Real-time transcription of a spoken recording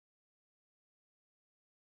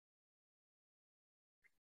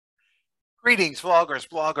Greetings, vloggers,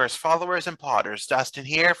 bloggers, followers, and potters. Dustin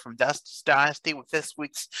here from Dustin's Dynasty with this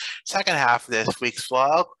week's second half of this week's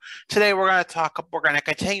vlog. Today we're going to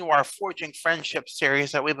continue our Forging Friendship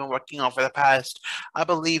series that we've been working on for the past, I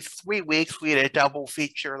believe, 3 weeks. We had a double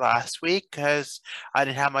feature last week because I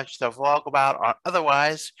didn't have much to vlog about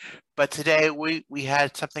otherwise. But today we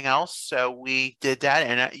had something else, so we did that,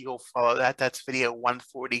 and you'll follow that. That's video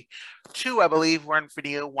 142, I believe. We're in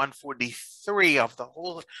video 143 of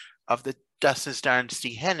the Dustin's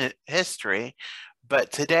Dynasty history,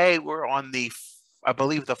 but today we're on I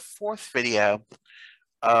believe, the fourth video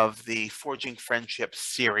of the Forging Friendships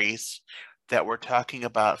series that we're talking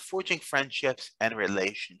about forging friendships and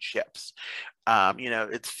relationships.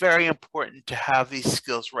 It's very important to have these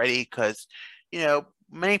skills ready because,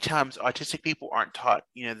 many times autistic people aren't taught,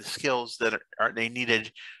 the skills that they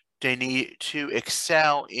needed. They need to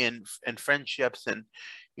excel in friendships and,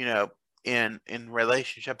 in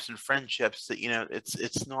relationships and friendships that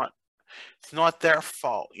it's not their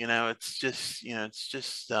fault. It's just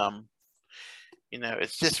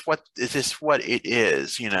what it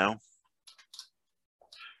is.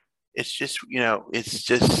 It's just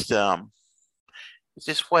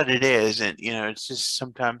what it is, and it's just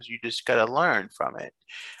sometimes you just got to learn from it.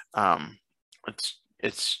 um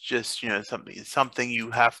it's just something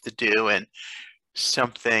you have to do, and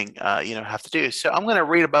something have to do. So I'm going to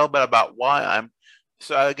read a little bit about why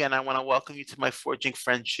so again, I want to welcome you to my Forging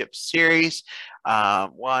Friendship series.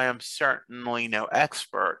 While I'm certainly no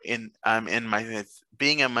expert in my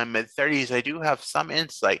being in my mid-30s, I do have some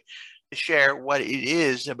insight to share what it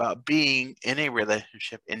is about being in a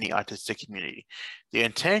relationship in the autistic community. The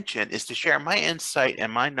intention is to share my insight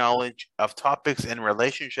and my knowledge of topics and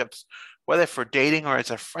relationships, whether for dating or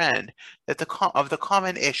as a friend, of the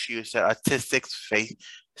common issues that autistics face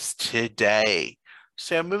today.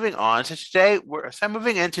 So moving on,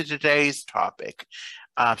 moving into today's topic.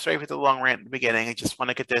 Sorry for the long rant at the beginning. I just want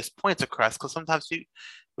to get those points across because sometimes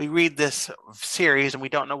we read this series and we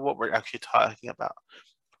don't know what we're actually talking about.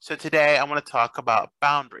 So today I want to talk about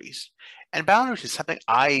boundaries. And boundaries is something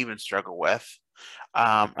I even struggle with.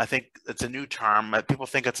 I think it's a new term. People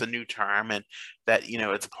think it's a new term and that,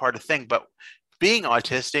 it's a part of the thing. But being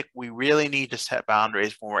autistic, we really need to set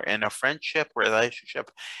boundaries when we're in a friendship, relationship,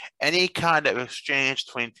 any kind of exchange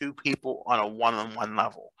between two people on a one-on-one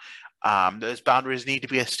level. Those boundaries need to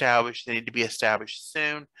be established. They need to be established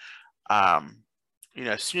soon.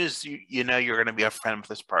 As soon as you know you're going to be a friend with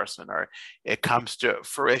this person, or it comes to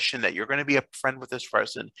fruition that you're going to be a friend with this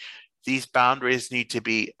person, these boundaries need to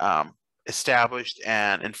be established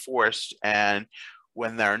and enforced. And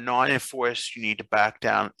when they're not enforced, you need to back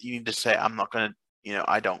down. You need to say, I'm not going to,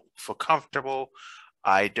 I don't feel comfortable.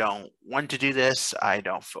 I don't want to do this. I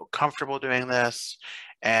don't feel comfortable doing this.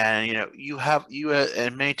 And,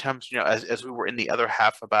 and many times, as we were in the other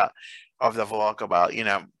half of the vlog about,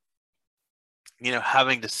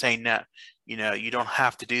 having to say no. You don't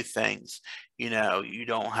have to do things. You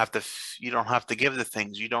don't have to give the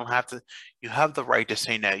things. You have the right to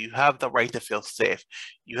say no. You have the right to feel safe.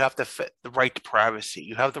 You have the right to privacy.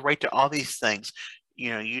 You have the right to all these things.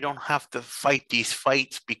 You don't have to fight these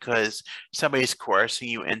fights because somebody's coercing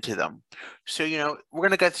you into them. So, we're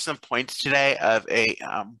going to get to some points today of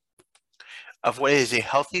what is a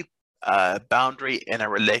healthy boundary in a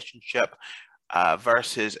relationship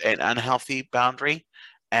versus an unhealthy boundary.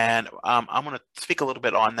 And I'm going to speak a little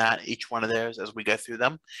bit on that, each one of those, as we go through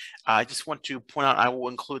them. I just want to point out, I will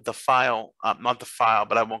include the file, not the file,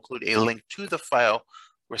 but I will include a link to the file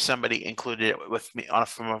where somebody included it with me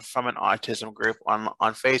from an autism group on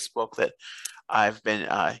Facebook that I've been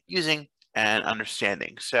using and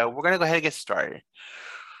understanding. So we're going to go ahead and get started.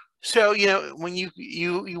 So, when you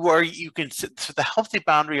can, so the healthy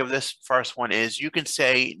boundary of this first one is you can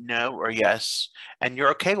say no or yes, and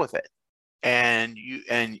you're okay with it. And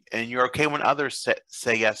you're okay when others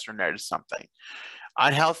say yes or no to something.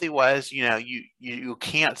 Unhealthy was, you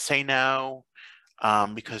can't say no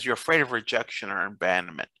because you're afraid of rejection or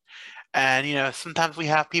abandonment. And sometimes we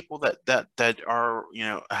have people that are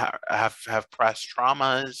have past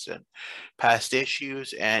traumas and past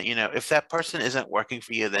issues, and if that person isn't working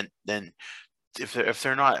for you, then if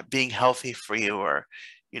they're not being healthy for you, or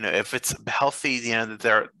if it's healthy,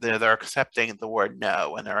 that they're accepting the word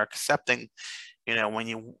no, and they're accepting,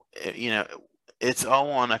 when it's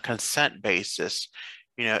all on a consent basis.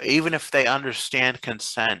 Even if they understand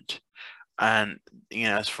consent, and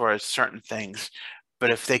as far as certain things. But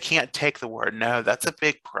if they can't take the word no, that's a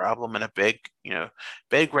big problem and a big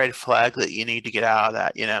red flag that you need to get out of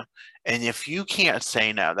that. And if you can't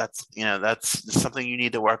say no, that's something you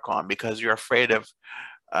need to work on, because you're afraid of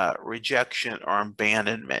rejection or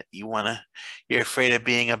abandonment. You're afraid of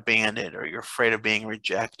being abandoned, or you're afraid of being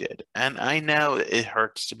rejected. And I know it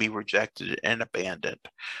hurts to be rejected and abandoned,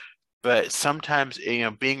 but sometimes,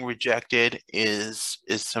 being rejected is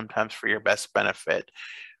sometimes for your best benefit,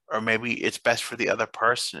 or maybe it's best for the other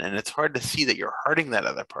person. And it's hard to see that you're hurting that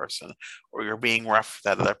other person, or you're being rough with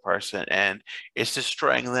that other person, and it's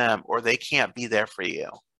destroying them, or they can't be there for you.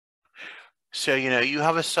 So, you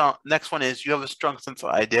have next one is you have a strong sense of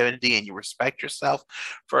identity and you respect yourself,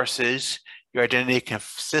 versus your identity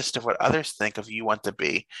consists of what others think of you want to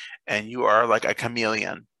be. And you are like a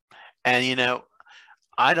chameleon. And,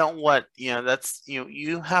 I don't want, that's,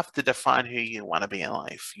 you have to define who you want to be in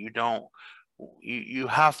life. You don't, you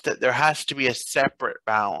have to, there has to be a separate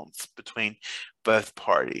balance between both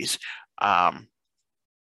parties. Um,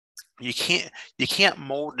 you can't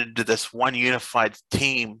mold into this one unified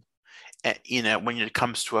team, when it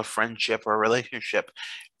comes to a friendship or a relationship,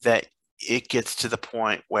 that it gets to the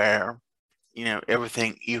point where,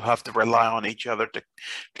 everything, you have to rely on each other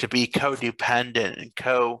to be codependent and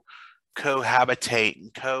cohabitate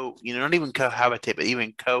and not even cohabitate, but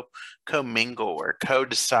even commingle or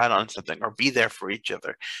co-decide on something or be there for each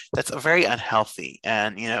other. That's a very unhealthy.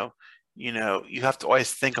 And you have to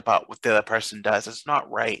always think about what the other person does. It's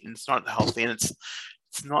not right, and it's not healthy, and it's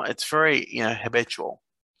very habitual.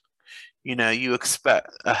 You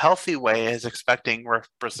expect a healthy way is expecting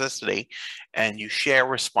reciprocity, and you share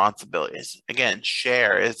responsibilities. Again,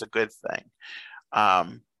 share is a good thing.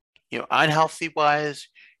 Unhealthy wise,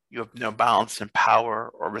 you have no balance in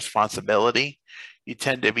power or responsibility. You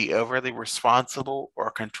tend to be overly responsible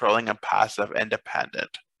or controlling and passive and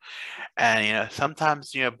dependent. And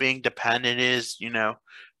sometimes being dependent is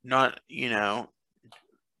not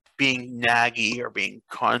being naggy or being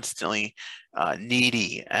constantly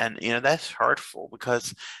needy, and that's hurtful,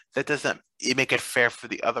 because that doesn't make it fair for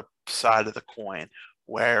the other side of the coin,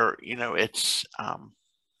 where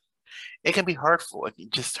it can be hurtful. It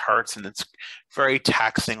just hurts, and it's very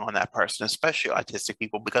taxing on that person, especially autistic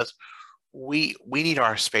people, because we need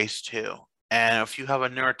our space too. And if you have a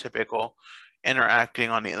neurotypical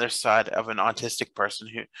interacting on the other side of an autistic person,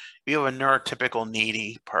 who you have a neurotypical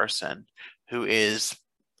needy person who is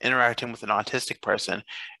interacting with an autistic person,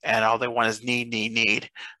 and all they want is need.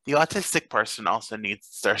 The autistic person also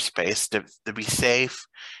needs their space to be safe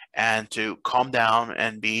and to calm down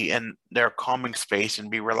and be in their calming space and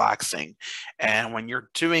be relaxing. And when you're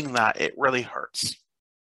doing that, it really hurts.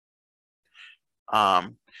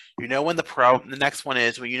 When the next one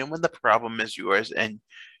is when the problem is yours and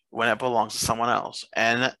when it belongs to someone else.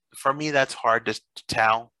 And for me, that's hard to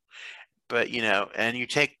tell. But and you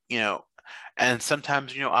take and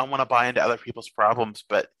sometimes I want to buy into other people's problems,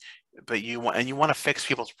 but you want to fix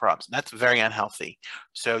people's problems, and that's very unhealthy.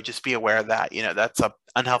 So just be aware of that. That's a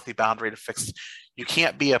unhealthy boundary to fix. You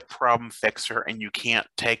can't be a problem fixer, and you can't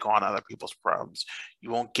take on other people's problems.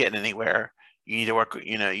 You won't get anywhere. You need to work.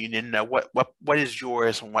 You need to know what is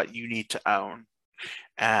yours and what you need to own,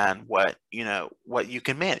 and what you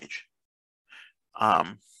can manage.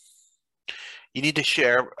 You need to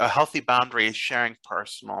share a healthy boundary is sharing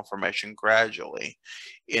personal information gradually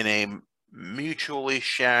in a mutually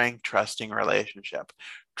sharing, trusting relationship.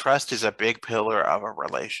 Trust is a big pillar of a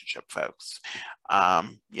relationship, folks.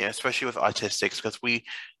 Especially with autistics, because we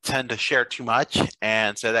tend to share too much,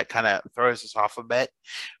 and so that kind of throws us off a bit.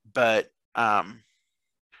 But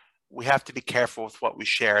we have to be careful with what we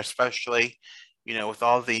share, especially with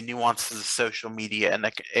all the nuances of social media and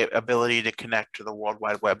the ability to connect to the World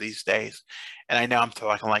Wide Web these days. And I know I'm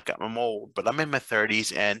talking like I'm old, but I'm in my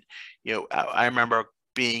 30s, and I remember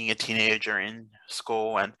being a teenager in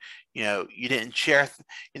school, and you didn't share.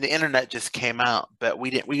 The internet just came out, but we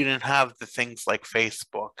didn't have the things like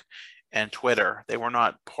Facebook and Twitter. They were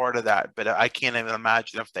not part of that, but I can't even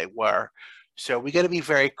imagine if they were. So we got to be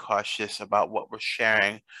very cautious about what we're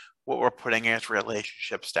sharing, what we're putting as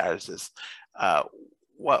relationship statuses,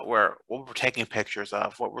 what we're taking pictures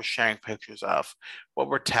of, what we're sharing pictures of, what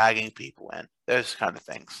we're tagging people in, those kind of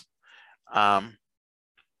things.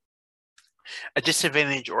 A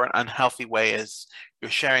disadvantage or an unhealthy way is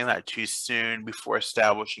you're sharing that too soon before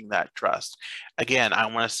establishing that trust. Again, I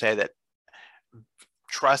want to say that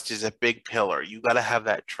trust is a big pillar. You got to have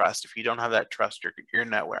that trust. If you don't have that trust, you're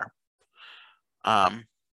nowhere.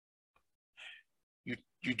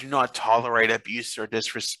 You do not tolerate abuse or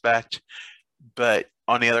disrespect, but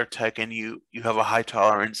on the other token, you have a high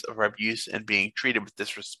tolerance of abuse and being treated with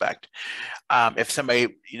disrespect. If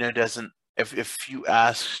somebody doesn't, if you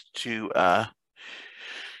ask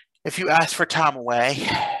for time away,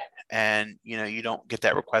 and you don't get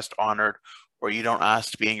that request honored, or you don't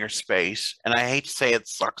ask to be in your space. And I hate to say it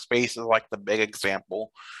sucks. Space is like the big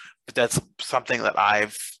example, but that's something that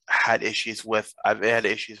I've had issues with. I've had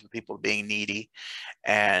issues with people being needy,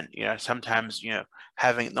 and sometimes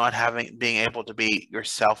having not having being able to be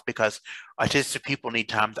yourself, because autistic people need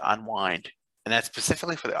time to unwind. And that's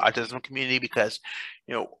specifically for the autism community, because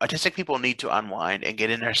autistic people need to unwind and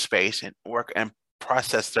get in their space and work and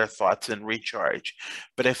process their thoughts and recharge.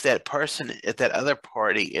 But if that other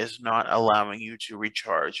party is not allowing you to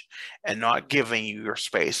recharge and not giving you your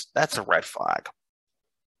space, that's a red flag.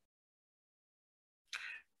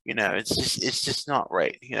 It's just not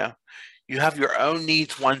right. You have your own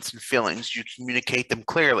needs, wants, and feelings. You communicate them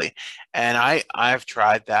clearly. And I've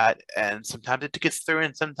tried that, and sometimes it gets through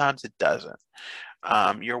and sometimes it doesn't.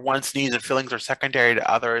 Your wants, needs, and feelings are secondary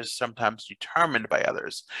to others, sometimes determined by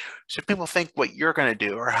others. So people think what you're going to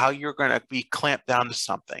do or how you're going to be clamped down to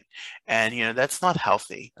something. And that's not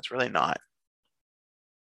healthy. That's really not.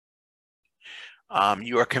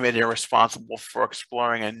 You are committed and responsible for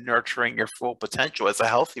exploring and nurturing your full potential as a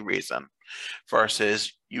healthy reason,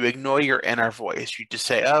 versus you ignore your inner voice. You just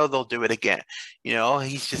say, "Oh, they'll do it again."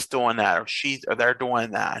 He's just doing that, or they're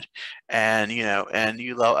doing that, and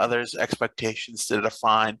you allow others' expectations to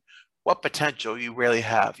define what potential you really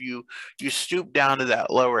have. You stoop down to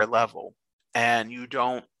that lower level, and you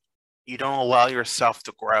don't allow yourself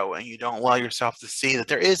to grow, and you don't allow yourself to see that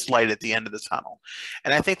there is light at the end of the tunnel.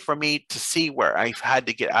 And I think for me to see where I've had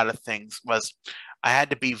to get out of things was I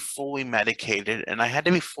had to be fully medicated, and I had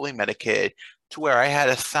to be fully medicated to where I had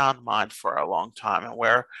a sound mind for a long time, and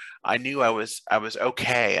where I knew I was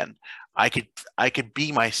okay, and I could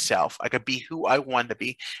be myself. I could be who I wanted to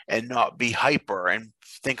be and not be hyper and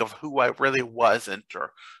think of who I really wasn't,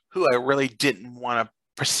 or who I really didn't want to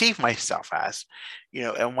perceive myself as,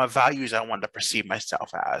 and what values I wanted to perceive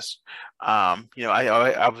myself as.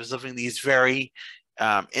 I was living these very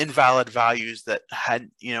invalid values that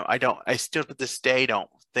I still to this day don't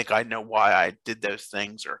think I know why I did those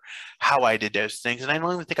things or how I did those things. And I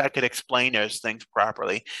don't even think I could explain those things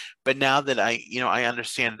properly. But now that I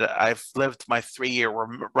understand that I've lived my 3-year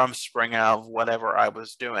rumspring out of whatever I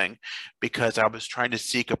was doing, because I was trying to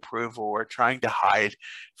seek approval or trying to hide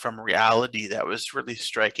from reality that was really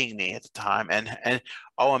striking me at the time. And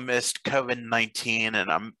amidst COVID-19,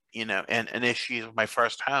 and and issues with my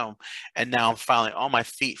first home, and now I'm finally on my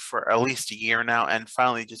feet for at least a year now, and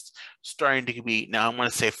finally just starting to be, now I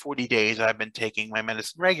want to say 40 days I've been taking my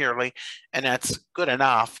medicine regularly, and that's good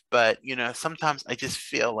enough. But sometimes I just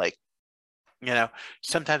feel like,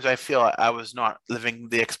 sometimes I feel I was not living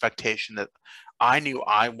the expectation that I knew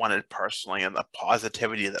I wanted personally, and the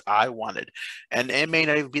positivity that I wanted. And it may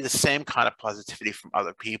not even be the same kind of positivity from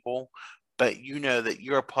other people, but that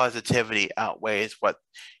your positivity outweighs what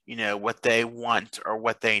they want or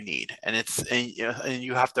what they need. And and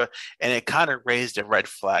you have to, and it kind of raised a red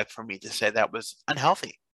flag for me to say that was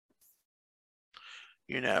unhealthy.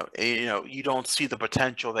 You don't see the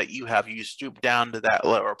potential that you have. You stoop down to that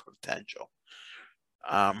lower potential.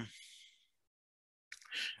 Um,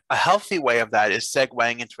 a healthy way of that is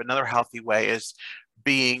segueing into another healthy way is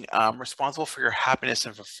being responsible for your happiness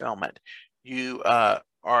and fulfillment. You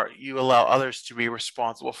allow others to be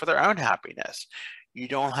responsible for their own happiness. You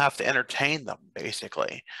don't have to entertain them,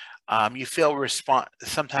 basically. Sometimes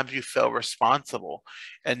you feel responsible.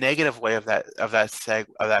 A negative way of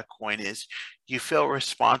that coin is you feel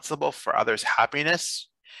responsible for others' happiness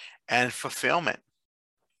and fulfillment,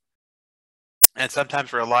 and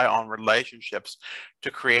sometimes rely on relationships to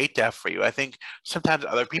create that for you. I think sometimes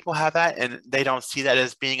other people have that and they don't see that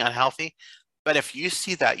as being unhealthy. But if you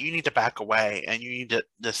see that, you need to back away, and you need to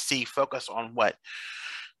focus on what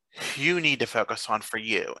you need to focus on for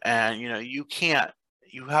you. And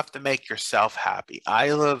you have to make yourself happy.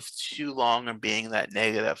 I lived too long in being that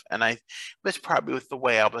negative, and I was probably with the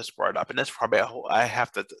way I was brought up, and that's probably I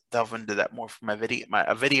have to delve into that more for a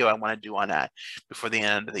video I want to do on that before the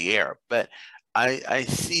end of the year. But I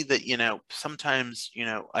see that sometimes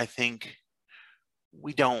I think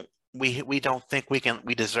we don't think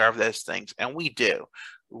we deserve those things, and we do.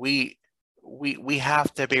 We we we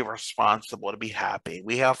have to be responsible to be happy.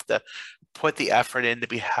 We have to put the effort in to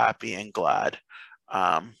be happy and glad.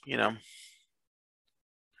 um you know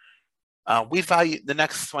we value the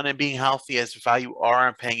next one in being healthy is value our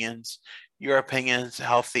opinions, your opinions,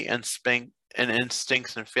 healthy instinct and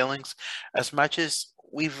instincts and feelings, as much as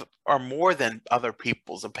are more than other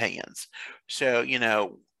people's opinions. So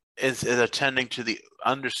is attending to the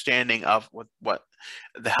understanding of what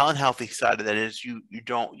the unhealthy side of that is. You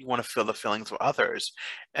want to feel the feelings of others,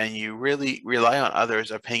 and you really rely on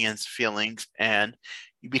others' opinions, feelings, and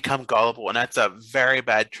you become gullible, and that's a very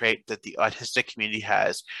bad trait that the autistic community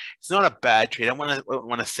has. It's not a bad trait. I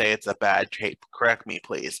want to say it's a bad trait. Correct me,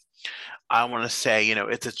 please. I want to say,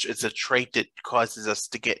 it's a trait that causes us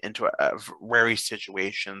to get into very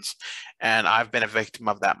situations, and I've been a victim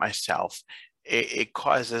of that myself. It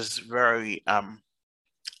causes very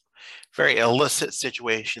illicit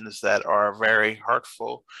situations that are very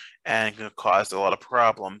hurtful and can cause a lot of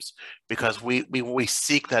problems because we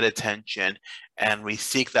seek that attention, and we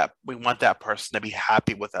want that person to be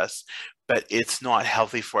happy with us, but it's not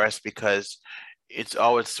healthy for us because it's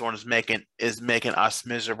sort of making us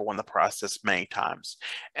miserable in the process many times.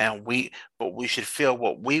 But we should feel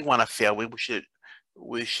what we want to feel.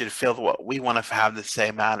 We should feel what we want to have the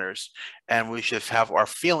same manners, and we should have our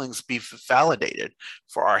feelings be validated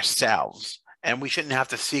for ourselves. And we shouldn't have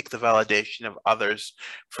to seek the validation of others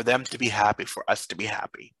for them to be happy, for us to be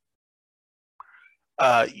happy.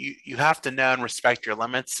 You have to know and respect your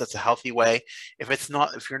limits. That's a healthy way. If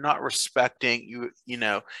you're not respecting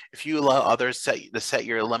if you allow others to set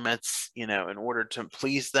your limits, in order to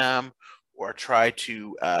please them, or try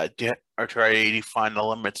to define the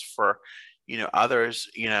limits for others,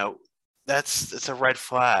 that's a red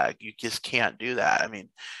flag. You just can't do that. I mean,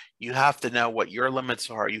 you have to know what your limits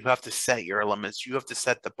are. You have to set your limits. You have to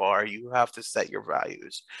set the bar. You have to set your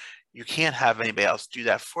values. You can't have anybody else do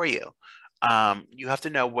that for you. You have to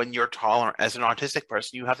know when you're tolerant. As an autistic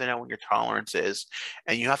person, you have to know when your tolerance is,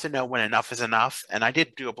 and you have to know when enough is enough. And I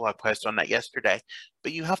did do a blog post on that yesterday,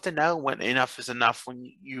 but you have to know when enough is enough,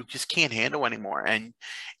 when you just can't handle anymore. And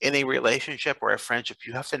in a relationship or a friendship,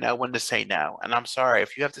 you have to know when to say no. And I'm sorry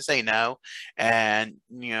if you have to say no, and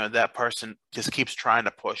that person just keeps trying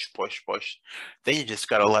to push, push, push, then you just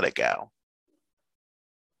got to let it go.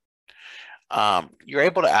 You're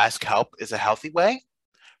able to ask help is a healthy way,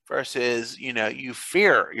 versus you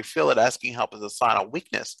feel that asking help is a sign of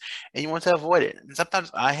weakness, and you want to avoid it. And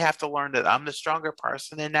sometimes I have to learn that I'm the stronger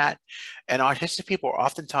person in that, and autistic people are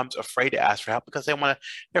oftentimes afraid to ask for help because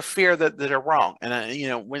they fear that they're wrong.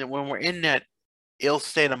 And when we're in that ill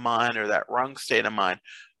state of mind or that wrong state of mind,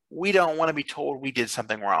 we don't want to be told we did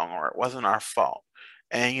something wrong or it wasn't our fault.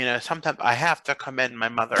 And sometimes I have to commend my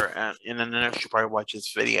mother, and I know she probably watches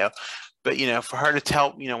this video, but for her to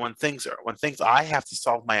tell when things I have to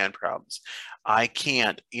solve my own problems. I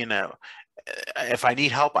can't. If I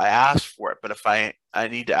need help, I ask for it. But if I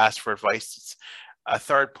need to ask for advice, it's a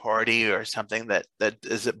third party or something that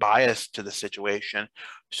is biased to the situation,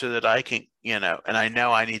 so that I can and I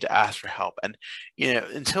know I need to ask for help. And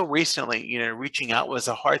until recently, reaching out was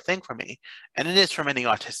a hard thing for me, and it is for many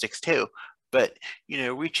autistics too. But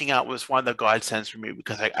reaching out was one of the godsends for me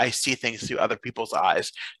because I see things through other people's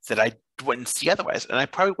eyes that I wouldn't see otherwise. And I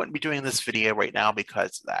probably wouldn't be doing this video right now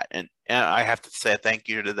because of that. And I have to say thank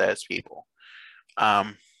you to those people.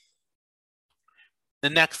 The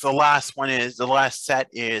last set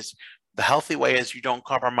is the healthy way is you don't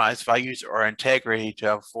compromise values or integrity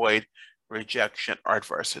to avoid rejection or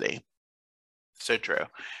adversity. So true.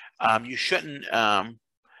 You shouldn't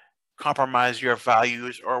compromise your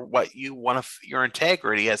values or what you want your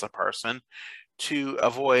integrity as a person to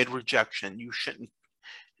avoid rejection. You shouldn't,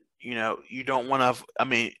 you don't want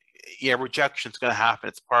to, rejection's going to happen.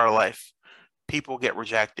 It's part of life. People get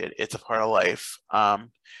rejected. It's a part of life.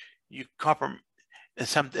 You compromise.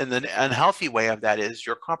 And the unhealthy way of that is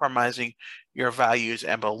you're compromising your values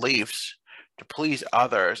and beliefs to please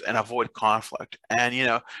others and avoid conflict.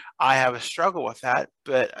 And I have a struggle with that,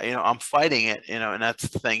 but I'm fighting it. And that's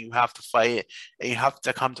the thing. You have to fight it, and you have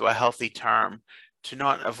to come to a healthy term to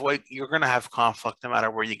not avoid. You're going to have conflict no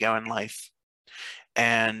matter where you go in life,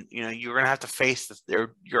 and you're going to have to face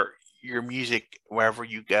your music wherever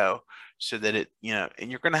you go, so that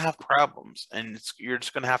and you're going to have problems, and you're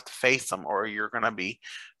just going to have to face them, or you're going to be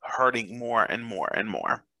hurting more and more and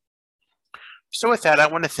more. So with that, I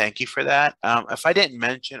want to thank you for that. If I didn't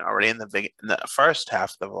mention already in the first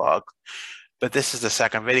half of the vlog, but this is the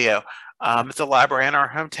second video. It's a library in our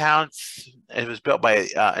hometown. It was built by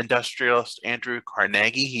industrialist Andrew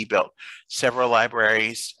Carnegie. He built several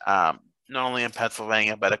libraries, not only in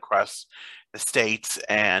Pennsylvania, but across the states.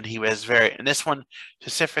 And and this one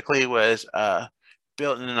specifically was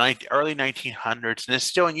built in the early 1900s, and is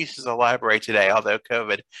still in use as a library today, although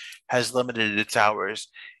COVID has limited its hours.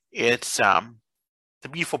 It's a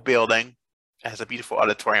beautiful building. It has a beautiful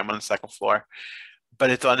auditorium on the second floor, but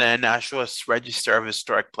it's on the National Register of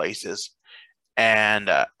Historic Places. And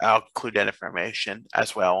I'll include that information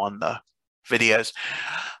as well on the videos.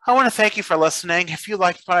 I want to thank you for listening. If you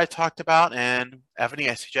liked what I talked about and have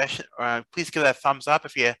any suggestions, please give that a thumbs up.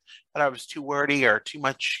 If you thought I was too wordy or too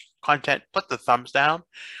much content, put the thumbs down.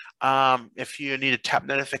 If you need to tap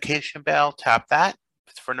notification bell, tap that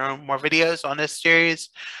for no more videos on this series.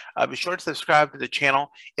 Be sure to subscribe to the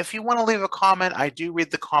channel. If you want to leave a comment, I do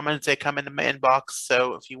read the comments. They come into my inbox.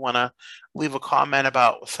 So if you want to leave a comment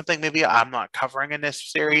about something maybe I'm not covering in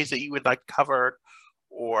this series that you would like covered,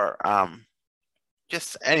 or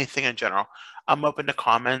just anything in general, I'm open to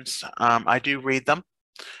comments. I do read them.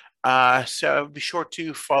 So be sure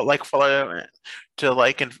to follow to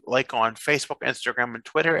like on Facebook, Instagram, and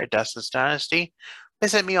Twitter at Dustin's Dynasty.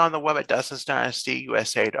 Visit me on the web at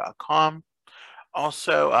dustinsdynastyusa.com.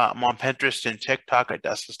 Also, I'm on Pinterest and TikTok at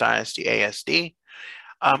Dustin's Dynasty ASD.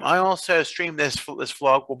 I also stream this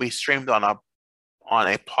vlog will be streamed on a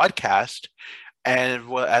podcast,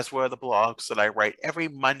 and as well the blogs that I write every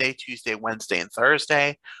Monday, Tuesday, Wednesday, and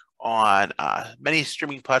Thursday on many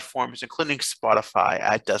streaming platforms, including Spotify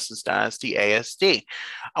at Dustin's Dynasty ASD.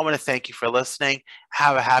 I want to thank you for listening.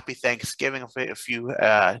 Have a happy Thanksgiving if you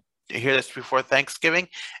hear this before Thanksgiving,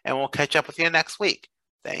 and we'll catch up with you next week.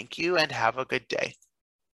 Thank you and have a good day.